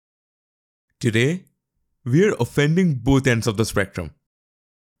Today, we're offending both ends of the spectrum.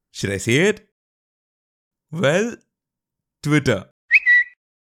 Should I say it? Well, Twitter.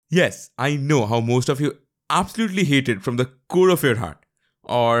 Yes, I know how most of you absolutely hate it from the core of your heart,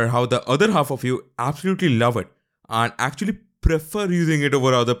 or how the other half of you absolutely love it and actually prefer using it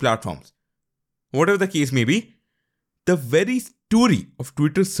over other platforms. Whatever the case may be, the very story of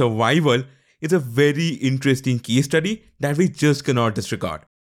Twitter's survival is a very interesting case study that we just cannot disregard.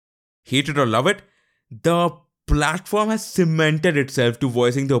 Hate it or love it, the platform has cemented itself to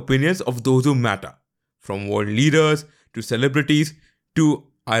voicing the opinions of those who matter, from world leaders to celebrities to,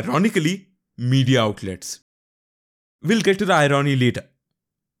 ironically, media outlets. We'll get to the irony later.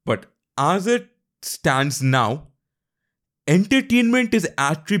 But as it stands now, entertainment is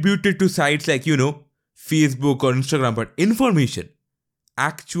attributed to sites like, Facebook or Instagram, but information,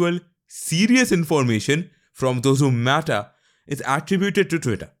 actual serious information from those who matter, is attributed to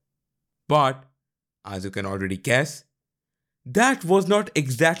Twitter. But, as you can already guess, that was not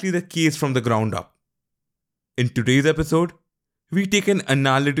exactly the case from the ground up. In today's episode, we take an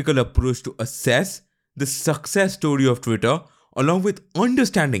analytical approach to assess the success story of Twitter along with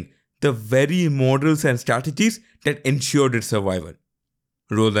understanding the very models and strategies that ensured its survival.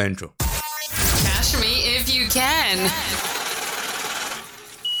 Roll the intro. Cash me if you can.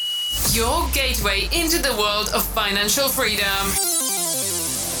 Your gateway into the world of financial freedom.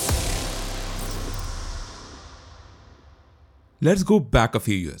 Let's go back a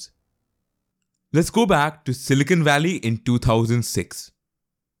few years. Let's go back to Silicon Valley in 2006.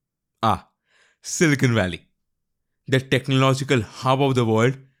 Silicon Valley. The technological hub of the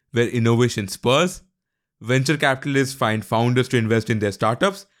world where innovation spurs, venture capitalists find founders to invest in their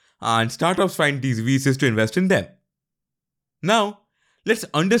startups, and startups find these VCs to invest in them. Now, let's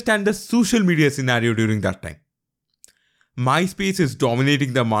understand the social media scenario during that time. MySpace is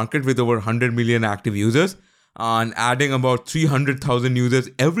dominating the market with over 100 million active users and adding about 300,000 users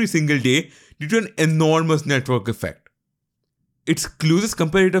every single day due to an enormous network effect. Its closest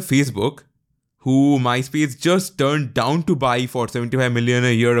competitor, Facebook, who MySpace just turned down to buy for 75 million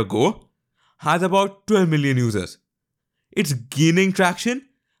a year ago, has about 12 million users. It's gaining traction,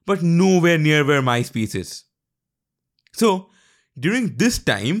 but nowhere near where MySpace is. So, during this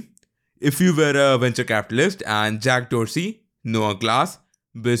time, if you were a venture capitalist and Jack Dorsey, Noah Glass,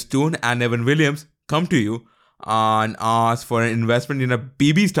 Biz Stone, and Evan Williams come to you and ask for an investment in a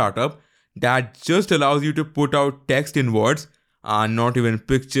baby startup that just allows you to put out text in words and not even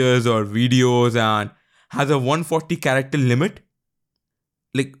pictures or videos and has a 140 character limit,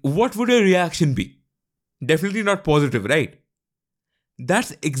 what would your reaction be? Definitely not positive, right?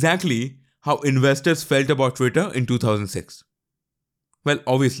 That's exactly how investors felt about Twitter in 2006. Well,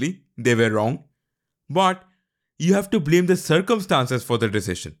 obviously, they were wrong, but you have to blame the circumstances for the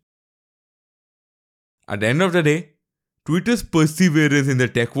decision. At the end of the day, Twitter's perseverance in the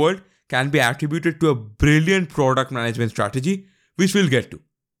tech world can be attributed to a brilliant product management strategy, which we'll get to.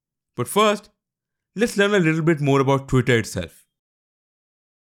 But first, let's learn a little bit more about Twitter itself.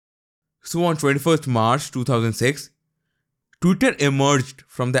 So on 21st March 2006, Twitter emerged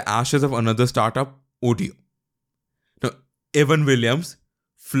from the ashes of another startup, Odeo. Now, Evan Williams,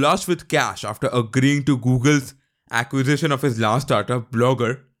 flush with cash after agreeing to Google's acquisition of his last startup,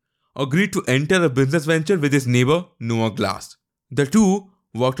 Blogger, agreed to enter a business venture with his neighbor, Noah Glass. The two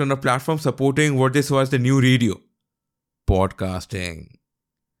worked on a platform supporting what they saw as the new radio, podcasting.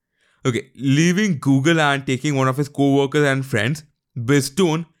 Leaving Google and taking one of his co-workers and friends, Biz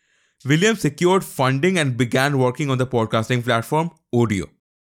Stone, Williams secured funding and began working on the podcasting platform, Odeo.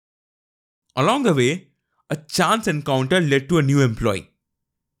 Along the way, a chance encounter led to a new employee,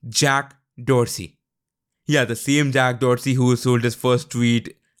 Jack Dorsey. Yeah, the same Jack Dorsey who sold his first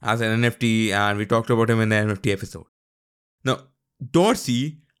tweet as an NFT, and we talked about him in the NFT episode. Now,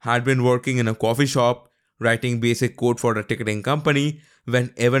 Dorsey had been working in a coffee shop, writing basic code for a ticketing company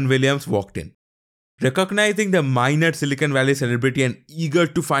when Evan Williams walked in. Recognizing the minor Silicon Valley celebrity and eager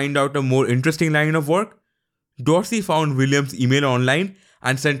to find out a more interesting line of work, Dorsey found Williams' email online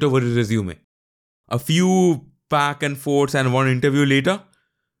and sent over his resume. A few back and forths and one interview later,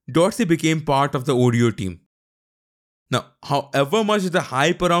 Dorsey became part of the Odeo team. Now, however much the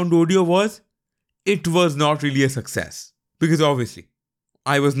hype around Odeo was, it was not really a success. Because obviously,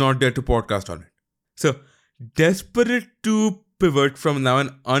 I was not there to podcast on it. So, desperate to pivot from now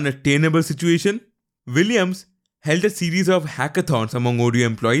an unattainable situation, Williams held a series of hackathons among Odeo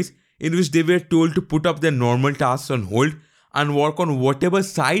employees in which they were told to put up their normal tasks on hold and work on whatever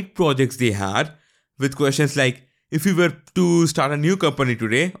side projects they had, with questions like, if you were to start a new company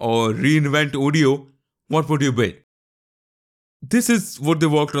today or reinvent Odeo, what would you build? This is what they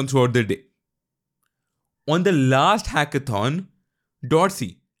worked on throughout the day. On the last hackathon,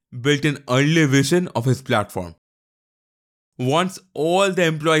 Dorsey built an early vision of his platform. Once all the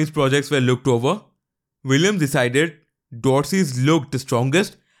employees' projects were looked over, Williams decided Dorsey's looked the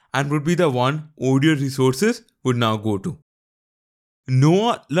strongest and would be the one audio resources would now go to.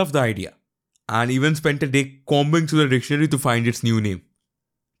 Noah loved the idea and even spent a day combing through the dictionary to find its new name,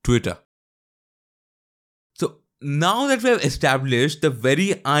 Twitter. So now that we have established the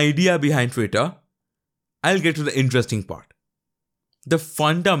very idea behind Twitter, I'll get to the interesting part. The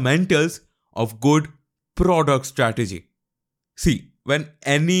fundamentals of good product strategy. See, when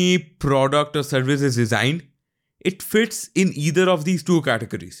any product or service is designed, it fits in either of these two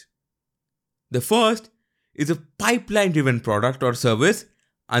categories. The first is a pipeline-driven product or service,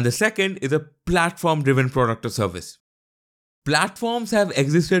 and the second is a platform-driven product or service. Platforms have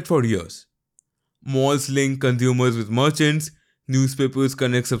existed for years. Malls link consumers with merchants, newspapers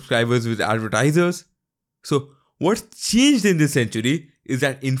connect subscribers with advertisers. So, what's changed in this century is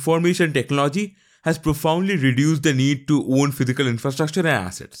that information technology has profoundly reduced the need to own physical infrastructure and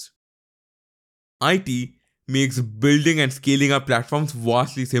assets. IT makes building and scaling up platforms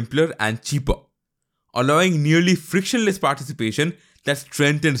vastly simpler and cheaper, allowing nearly frictionless participation that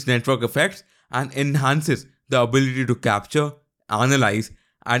strengthens network effects and enhances the ability to capture, analyze,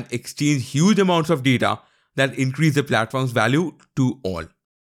 and exchange huge amounts of data that increase the platform's value to all.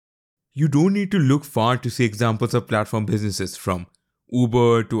 You don't need to look far to see examples of platform businesses from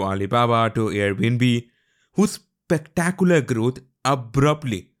Uber to Alibaba to Airbnb, whose spectacular growth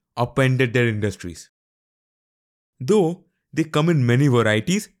abruptly upended their industries. Though they come in many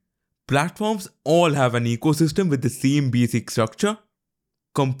varieties, platforms all have an ecosystem with the same basic structure,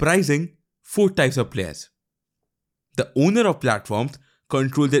 comprising 4 types of players. The owner of platforms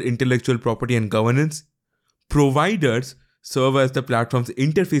control their intellectual property and governance. Providers serve as the platform's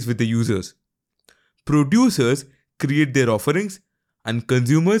interface with the users. Producers create their offerings, and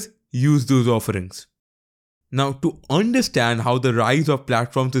consumers use those offerings. Now, to understand how the rise of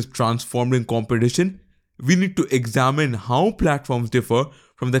platforms is transforming competition, we need to examine how platforms differ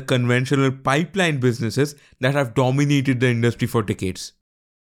from the conventional pipeline businesses that have dominated the industry for decades.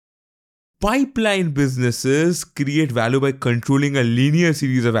 Pipeline businesses create value by controlling a linear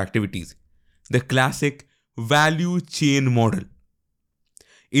series of activities, the classic value chain model.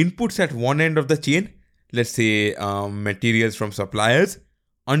 Inputs at one end of the chain, let's say materials from suppliers,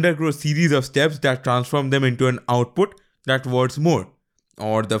 undergo a series of steps that transform them into an output that worth more,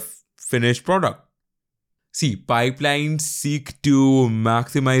 or the finished product. See, pipelines seek to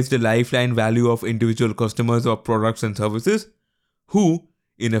maximize the lifetime value of individual customers of products and services who,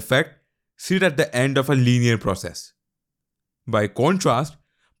 in effect, sit at the end of a linear process. By contrast,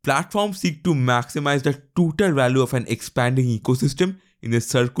 platforms seek to maximize the total value of an expanding ecosystem in a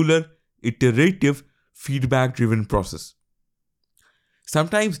circular, iterative, feedback-driven process.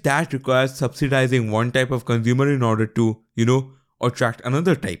 Sometimes that requires subsidizing one type of consumer in order to, attract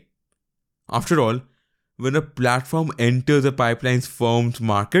another type. After all, when a platform enters a pipeline's firm's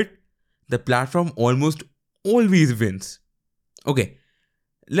market, the platform almost always wins. Okay,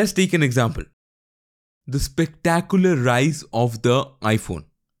 let's take an example. The spectacular rise of the iPhone.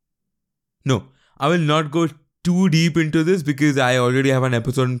 No, I will not go too deep into this because I already have an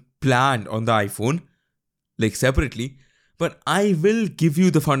episode planned on the iPhone, separately, but I will give you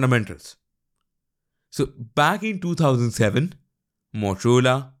the fundamentals. So, back in 2007,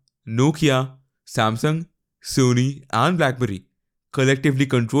 Motorola, Nokia, Samsung, Sony, and BlackBerry collectively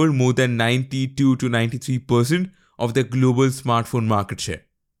controlled more than 92 to 93% of the global smartphone market share.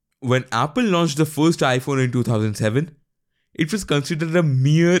 When Apple launched the first iPhone in 2007, it was considered a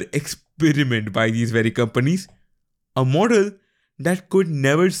mere experiment by these very companies, a model that could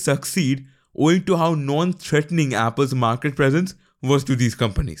never succeed owing to how non-threatening Apple's market presence was to these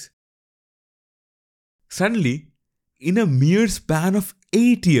companies. Suddenly, in a mere span of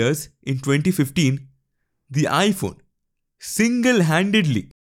 8 years in 2015, the iPhone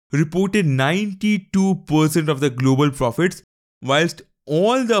single-handedly reported 92% of the global profits, whilst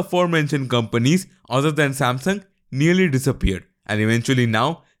all the aforementioned companies other than Samsung nearly disappeared, and eventually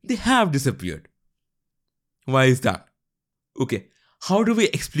now they have disappeared. Why is that? Okay, how do we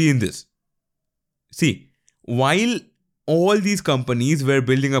explain this? See, while all these companies were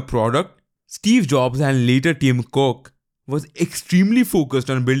building a product, Steve Jobs and later Tim Cook was extremely focused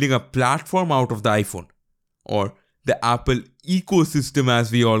on building a platform out of the iPhone, or the Apple ecosystem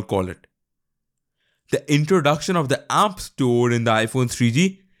as we all call it. The introduction of the App Store in the iPhone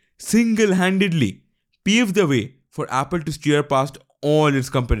 3G single-handedly paved the way for Apple to steer past all its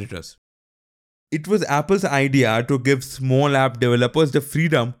competitors. It was Apple's idea to give small app developers the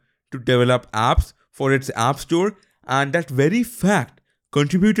freedom to develop apps for its App Store, and that very fact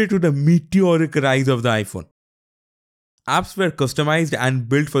contributed to the meteoric rise of the iPhone. Apps were customized and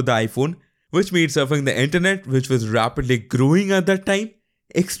built for the iPhone, which made surfing the internet, which was rapidly growing at that time,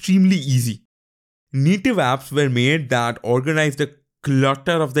 extremely easy. Native apps were made that organized the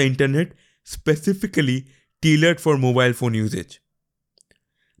clutter of the internet, specifically tailored for mobile phone usage.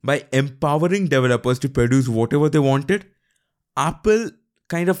 By empowering developers to produce whatever they wanted, Apple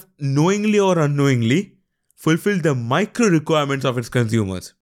kind of knowingly or unknowingly fulfilled the micro requirements of its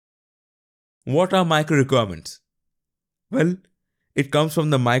consumers. What are micro requirements? Well, it comes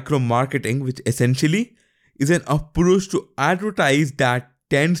from the micro marketing, which essentially is an approach to advertise that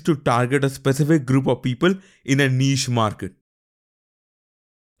tends to target a specific group of people in a niche market.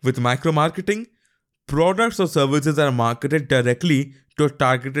 With micro marketing, products or services are marketed directly to a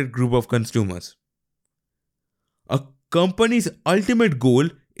targeted group of consumers. A company's ultimate goal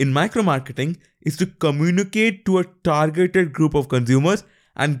in micro marketing is to communicate to a targeted group of consumers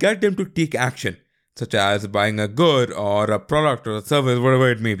and get them to take action, such as buying a good or a product or a service, whatever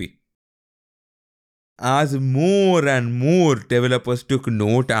it may be. As more and more developers took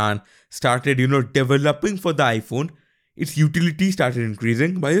note and started, developing for the iPhone, its utility started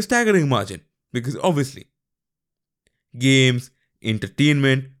increasing by a staggering margin. Because obviously, games,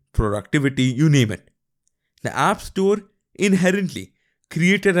 entertainment, productivity, you name it. The App Store inherently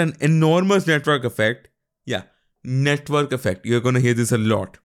created an enormous network effect. Yeah, network effect. You're going to hear this a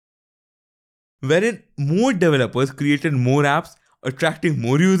lot. Wherein more developers created more apps, attracting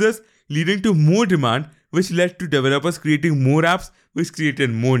more users, leading to more demand, which led to developers creating more apps, which created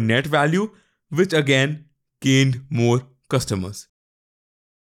more net value, which again gained more customers.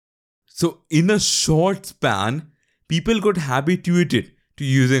 So in a short span, people got habituated to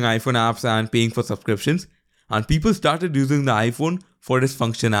using iPhone apps and paying for subscriptions, and people started using the iPhone for its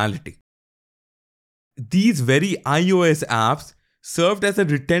functionality. These very iOS apps served as a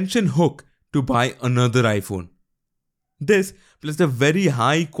retention hook to buy another iPhone. This, plus the very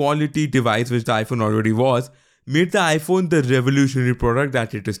high quality device which the iPhone already was, made the iPhone the revolutionary product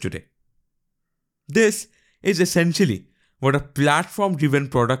that it is today. This is essentially what a platform-driven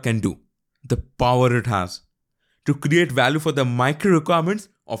product can do, the power it has, to create value for the micro requirements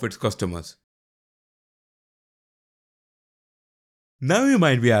of its customers. Now you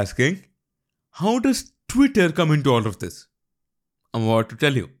might be asking, how does Twitter come into all of this? I'm about to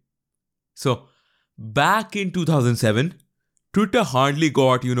tell you. So, back in 2007, Twitter hardly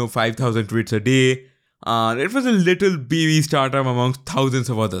got, 5,000 tweets a day, and it was a little baby startup amongst thousands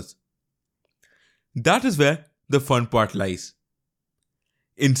of others. That is where the fun part lies.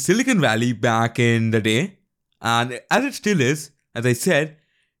 In Silicon Valley back in the day, and as it still is, as I said,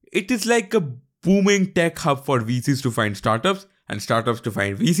 it is like a booming tech hub for VCs to find startups and startups to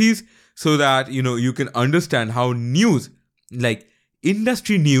find VCs, so that, you can understand how news, like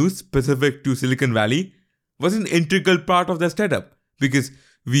industry news specific to Silicon Valley, was an integral part of their startup, because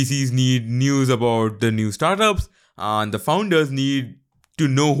VCs need news about the new startups and the founders need to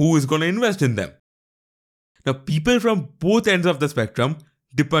know who is going to invest in them. Now, people from both ends of the spectrum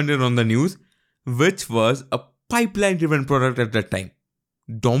depended on the news, which was a pipeline-driven product at that time,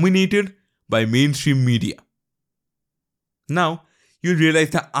 dominated by mainstream media. Now, you'll realize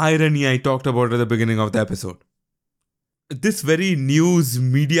the irony I talked about at the beginning of the episode. This very news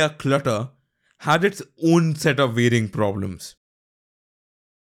media clutter had its own set of varying problems.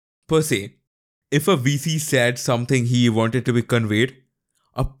 Per se, if a VC said something he wanted to be conveyed,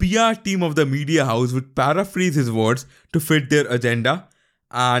 a PR team of the media house would paraphrase his words to fit their agenda,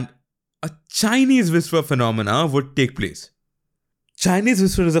 and a Chinese whisper phenomena would take place. Chinese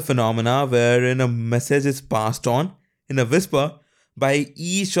whisper is a phenomena wherein a message is passed on in a whisper by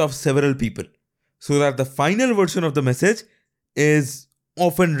each of several people, so that the final version of the message is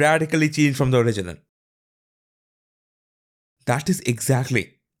often radically changed from the original. That is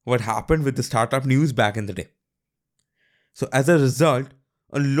exactly what happened with the startup news back in the day. So as a result,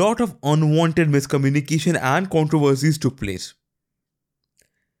 a lot of unwanted miscommunication and controversies took place.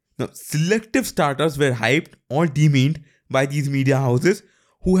 Now, selective startups were hyped or demeaned by these media houses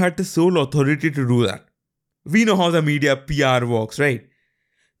who had the sole authority to do that. We know how the media PR works, right?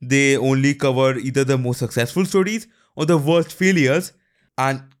 They only cover either the most successful stories or the worst failures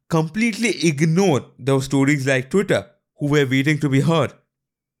and completely ignore those stories like Twitter, who were waiting to be heard.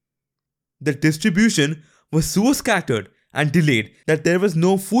 The distribution was so scattered and delayed that there was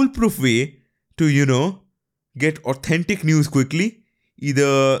no foolproof way to, get authentic news quickly.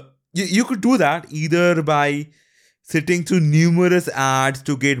 Either you could do that either by sitting through numerous ads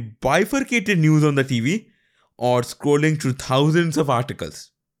to get bifurcated news on the TV, or scrolling through thousands of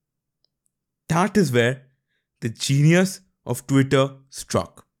articles. that is where the genius of Twitter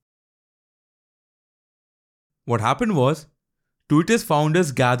struck. What happened was, Twitter's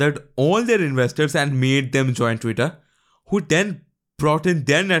founders gathered all their investors and made them join Twitter, who then brought in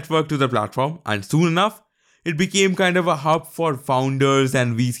their network to the platform, and soon enough, it became kind of a hub for founders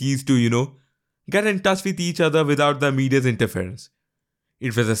and VCs to, get in touch with each other without the media's interference.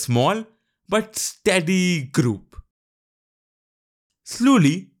 It was a small but steady group.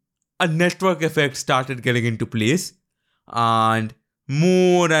 Slowly, a network effect started getting into place, and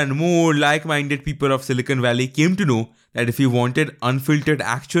more like-minded people of Silicon Valley came to know that if you wanted unfiltered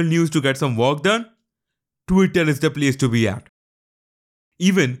actual news to get some work done, Twitter is the place to be at.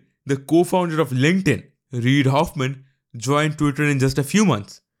 Even the co-founder of LinkedIn, Reid Hoffman, joined Twitter in just a few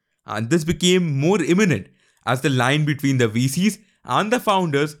months, and this became more imminent as the line between the VCs and the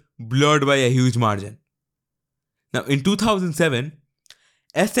founders blurred by a huge margin. Now, in 2007,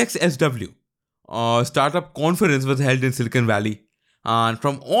 SXSW, a startup conference, was held in Silicon Valley, and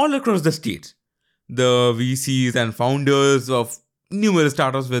from all across the states, the VCs and founders of numerous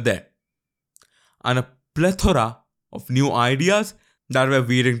startups were there, and a plethora of new ideas that were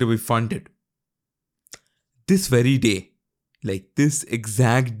waiting to be funded. This very day, like this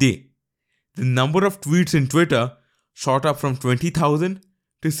exact day, the number of tweets in Twitter shot up from 20,000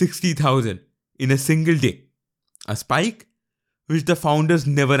 to 60,000 in a single day, a spike which the founders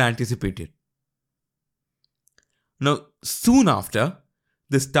never anticipated. Now, soon after,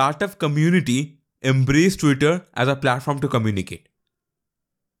 the startup community embraced Twitter as a platform to communicate.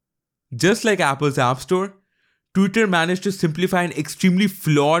 Just like Apple's App Store, Twitter managed to simplify an extremely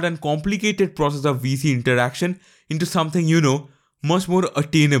flawed and complicated process of VC interaction into something, much more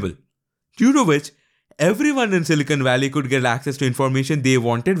attainable, due to which everyone in Silicon Valley could get access to information they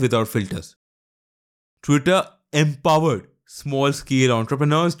wanted without filters. Twitter empowered small-scale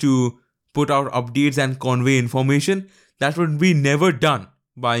entrepreneurs to put out updates and convey information that would be never done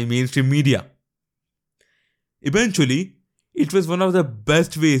by mainstream media. Eventually, it was one of the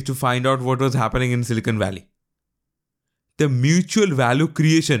best ways to find out what was happening in Silicon Valley. The mutual value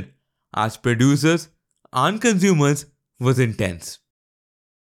creation as producers and consumers was intense.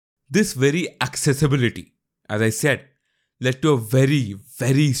 This very accessibility, as I said, led to a very,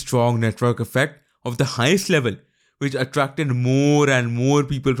 very strong network effect of the highest level, which attracted more and more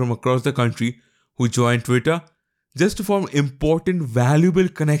people from across the country who joined Twitter just to form important, valuable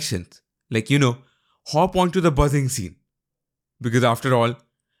connections. Like, hop onto the buzzing scene. Because after all,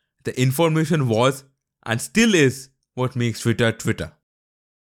 the information was and still is what makes Twitter Twitter.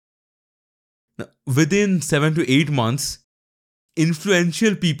 Now, within 7 to 8 months,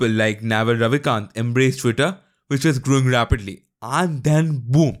 influential people like Naval Ravikant embraced Twitter, which was growing rapidly. And then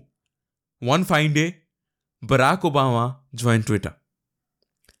boom, one fine day, Barack Obama joined Twitter.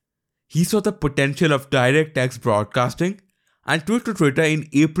 He saw the potential of direct text broadcasting and took to Twitter in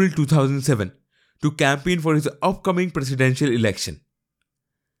April 2007 to campaign for his upcoming presidential election.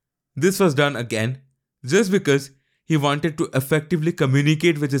 This was done again just because he wanted to effectively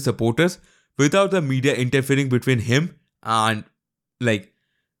communicate with his supporters without the media interfering between him and,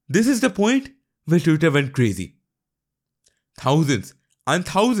 this is the point where Twitter went crazy. Thousands and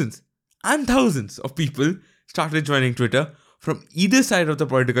thousands and thousands of people started joining Twitter from either side of the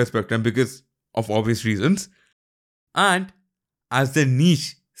political spectrum because of obvious reasons. And as the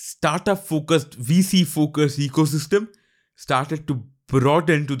niche, startup-focused, VC-focused ecosystem started to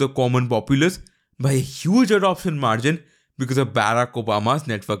broaden to the common populace by a huge adoption margin because of Barack Obama's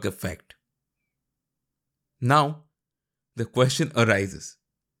network effect. Now, the question arises.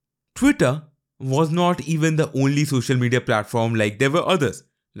 Twitter was not even the only social media platform, like there were others,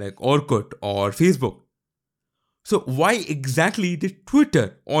 like Orkut or Facebook. So why exactly did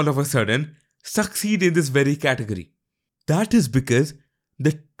Twitter all of a sudden succeed in this very category? That is because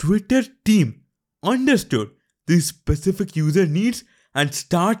the Twitter team understood these specific user needs and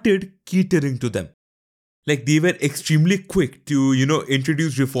started catering to them. Like they were extremely quick to,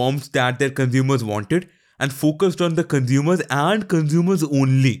 introduce reforms that their consumers wanted and focused on the consumers and consumers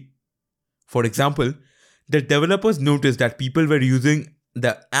only. For example, the developers noticed that people were using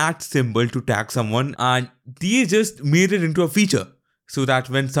the @ symbol to tag someone, and they just made it into a feature so that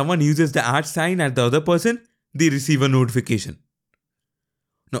when someone uses the @ sign at the other person, they receive a notification.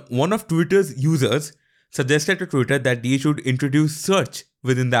 Now, one of Twitter's users suggested to Twitter that they should introduce search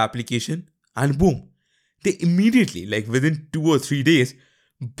within the application, and boom, they immediately, within 2 or 3 days,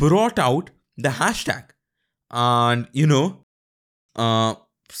 brought out the hashtag. And,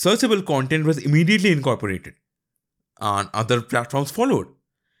 searchable content was immediately incorporated. And other platforms followed.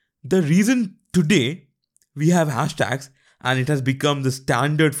 The reason today we have hashtags and it has become the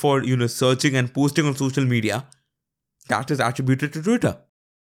standard for searching and posting on social media, that is attributed to Twitter.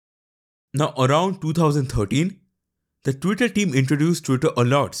 Now, around 2013, the Twitter team introduced Twitter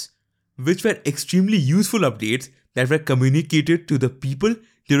Alerts, which were extremely useful updates that were communicated to the people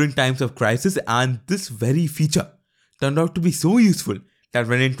during times of crisis, and this very feature turned out to be so useful that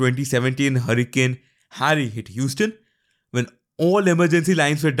when in 2017 Hurricane Harry hit Houston, when all emergency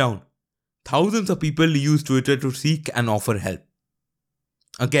lines were down, thousands of people used Twitter to seek and offer help.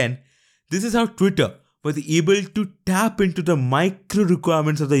 Again, this is how Twitter was able to tap into the micro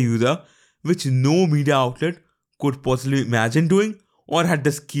requirements of the user, which no media outlet could possibly imagine doing or had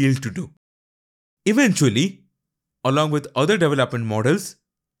the skill to do. Eventually, along with other development models,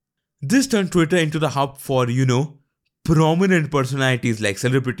 this turned Twitter into the hub for, prominent personalities like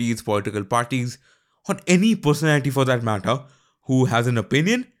celebrities, political parties, or any personality for that matter who has an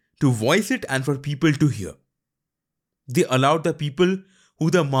opinion to voice it and for people to hear. They allowed the people who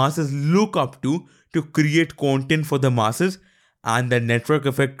the masses look up to create content for the masses, and the network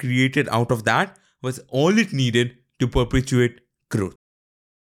effect created out of that was all it needed to perpetuate growth.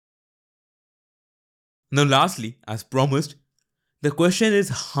 Now lastly, as promised, the question is,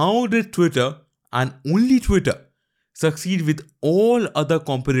 how did Twitter, and only Twitter, succeed with all other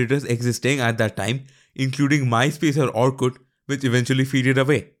competitors existing at that time, including MySpace or Orkut, which eventually faded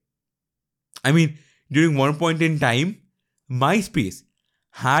away? I mean, during one point in time, MySpace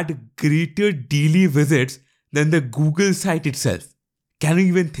had greater daily visits than the Google site itself. Can you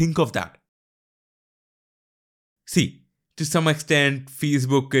even think of that? See, to some extent,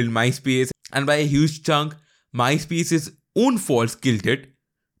 Facebook killed MySpace, and by a huge chunk, MySpace's own faults killed it,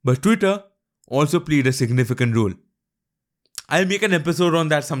 but Twitter also played a significant role. I'll make an episode on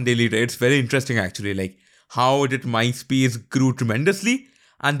that someday later. It's very interesting actually, like how did MySpace grew tremendously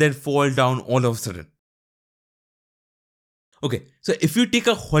and then fall down all of a sudden. Okay, so if you take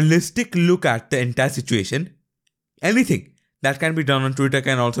a holistic look at the entire situation, anything that can be done on Twitter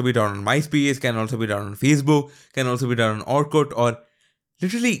can also be done on MySpace, can also be done on Facebook, can also be done on Orkut, or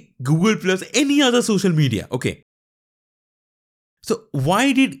literally Google Plus, any other social media. Okay. So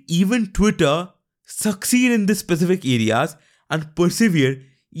why did even Twitter succeed in these specific areas and persevere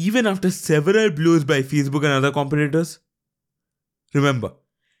even after several blows by Facebook and other competitors? Remember,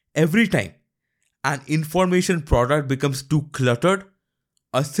 every time an information product becomes too cluttered,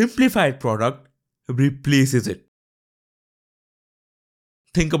 a simplified product replaces it.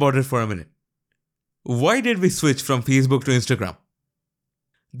 Think about it for a minute. Why did we switch from Facebook to Instagram?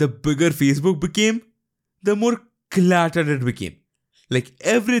 The bigger Facebook became, the more cluttered it became. Like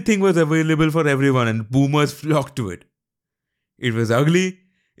everything was available for everyone and boomers flocked to it. It was ugly,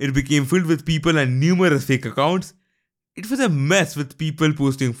 it became filled with people and numerous fake accounts. It was a mess with people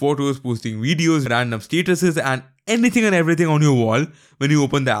posting photos, posting videos, random statuses, and anything and everything on your wall when you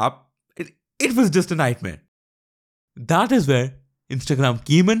open the app. It was just a nightmare. That is where Instagram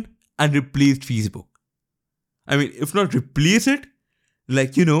came in and replaced Facebook. I mean, if not replace it,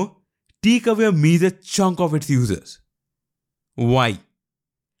 take away a major chunk of its users. Why?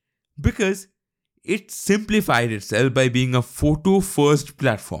 Because it simplified itself by being a photo-first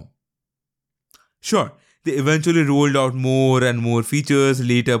platform. Sure, they eventually rolled out more and more features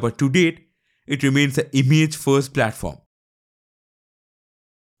later, but to date, it remains an image-first platform.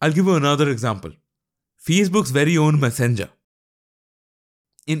 I'll give you another example. Facebook's very own Messenger.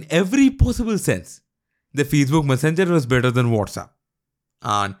 In every possible sense, the Facebook Messenger was better than WhatsApp.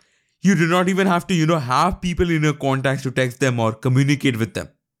 And you do not even have to, have people in your contacts to text them or communicate with them.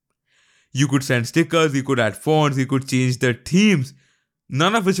 You could send stickers, you could add fonts, you could change their themes,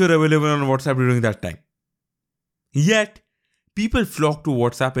 none of which were available on WhatsApp during that time. Yet, people flocked to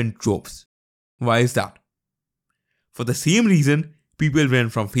WhatsApp in droves. Why is that? For the same reason, people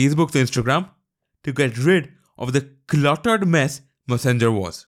went from Facebook to Instagram to get rid of the cluttered mess Messenger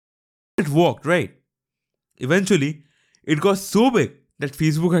was. It worked, right? Eventually, it got so big that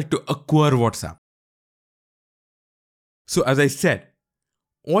Facebook had to acquire WhatsApp. So as I said,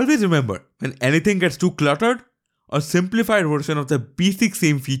 always remember, when anything gets too cluttered, a simplified version of the basic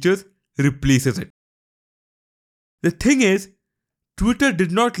same features replaces it. The thing is, Twitter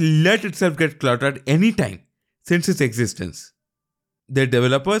did not let itself get cluttered anytime since its existence. Their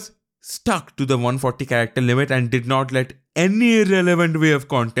developers stuck to the 140 character limit and did not let any irrelevant way of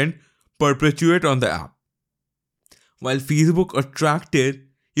content perpetuate on the app. While Facebook attracted,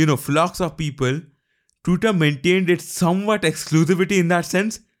 flocks of people, Twitter maintained its somewhat exclusivity in that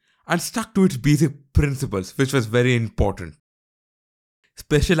sense and stuck to its basic principles, which was very important.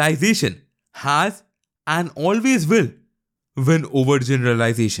 Specialization has and always will win over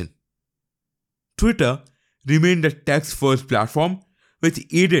generalization. Twitter remained a text-first platform, which,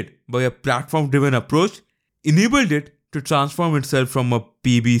 aided by a platform-driven approach, enabled it to transform itself from a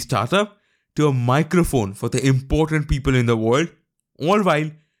baby startup to a microphone for the important people in the world, all while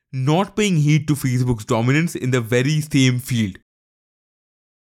not paying heed to Facebook's dominance in the very same field.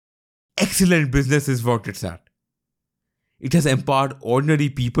 Excellent business is what it's at. It has empowered ordinary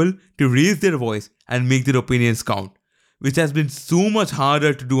people to raise their voice and make their opinions count, which has been so much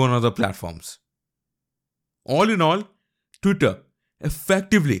harder to do on other platforms. All in all, Twitter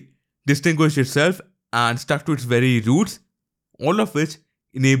effectively distinguished itself and stuck to its very roots, all of which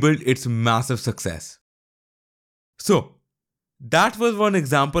enabled its massive success. So, that was one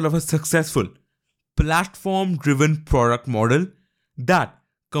example of a successful platform-driven product model that,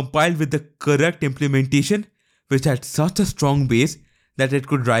 compiled with the correct implementation, which had such a strong base that it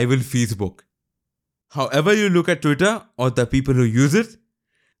could rival Facebook. However you look at Twitter or the people who use it,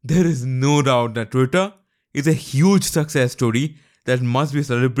 there is no doubt that Twitter is a huge success story that must be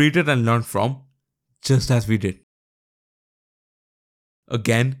celebrated and learned from, just as we did.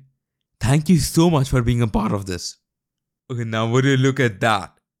 Again, thank you so much for being a part of this. Okay, now would you look at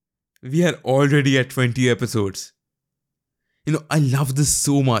that? We are already at 20 episodes. I love this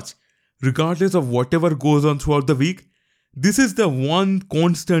so much. Regardless of whatever goes on throughout the week, this is the one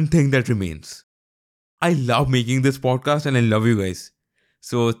constant thing that remains. I love making this podcast and I love you guys.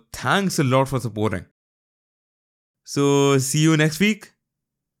 So thanks a lot for supporting. So see you next week.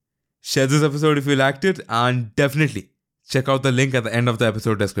 Share this episode if you liked it and definitely check out the link at the end of the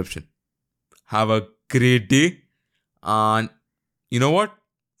episode description. Have a great day and you know what?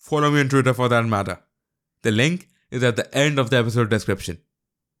 Follow me on Twitter for that matter. The link is at the end of the episode description.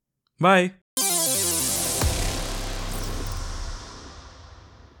 Bye.